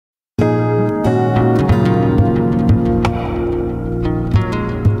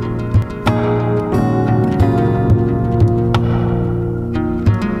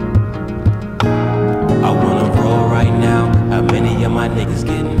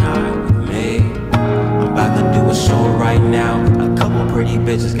high with me. I'm about to do a show right now. A couple pretty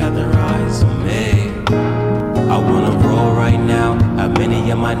bitches got their eyes on me. I wanna roll right now. How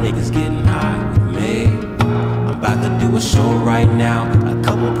many of my niggas getting high with me? I'm about to do a show right now. A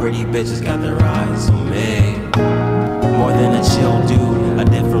couple pretty bitches got their eyes on me. More than a chill dude, a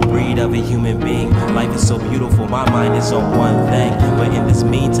different breed of a human being. Life is so beautiful, my mind is on one thing. But in this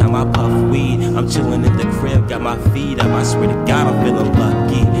meantime, I puff weed. I'm chilling in the crib, got my feet up. I swear to God, I'm feeling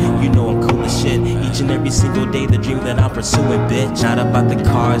lucky. You know I'm cool as shit. Each and every single day, the dream that I'm pursuing, bitch. Not about the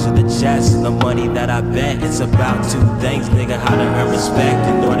cars or the jets, the money that I bet. It's about two things, nigga, how to earn respect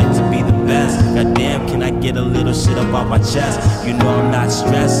in order to be the best. Goddamn, can I get a little shit up off my chest? You know I'm not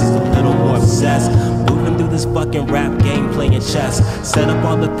stressed, just a little more obsessed. Moving through this fucking rap game, playing chess. Set up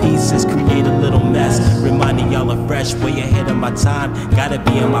all the pieces, create a little mess. Reminding y'all of fresh, way ahead of my time. Gotta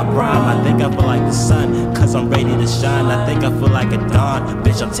be in my prime, I think I feel like the sun, cause I'm ready to shine. I think I feel like a dawn,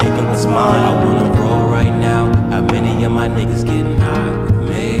 bitch, I'm taking what's mine. I wanna roll right now. How many of my niggas getting high with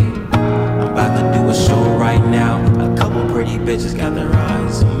me? I'm about to do a show right now. A couple pretty bitches got their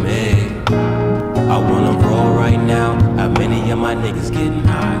eyes on me. I wanna roll right now. How many of my niggas getting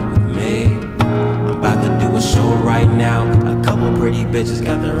high with me? I'm about to do a show right now. A couple pretty bitches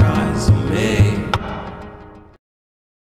got their eyes on me.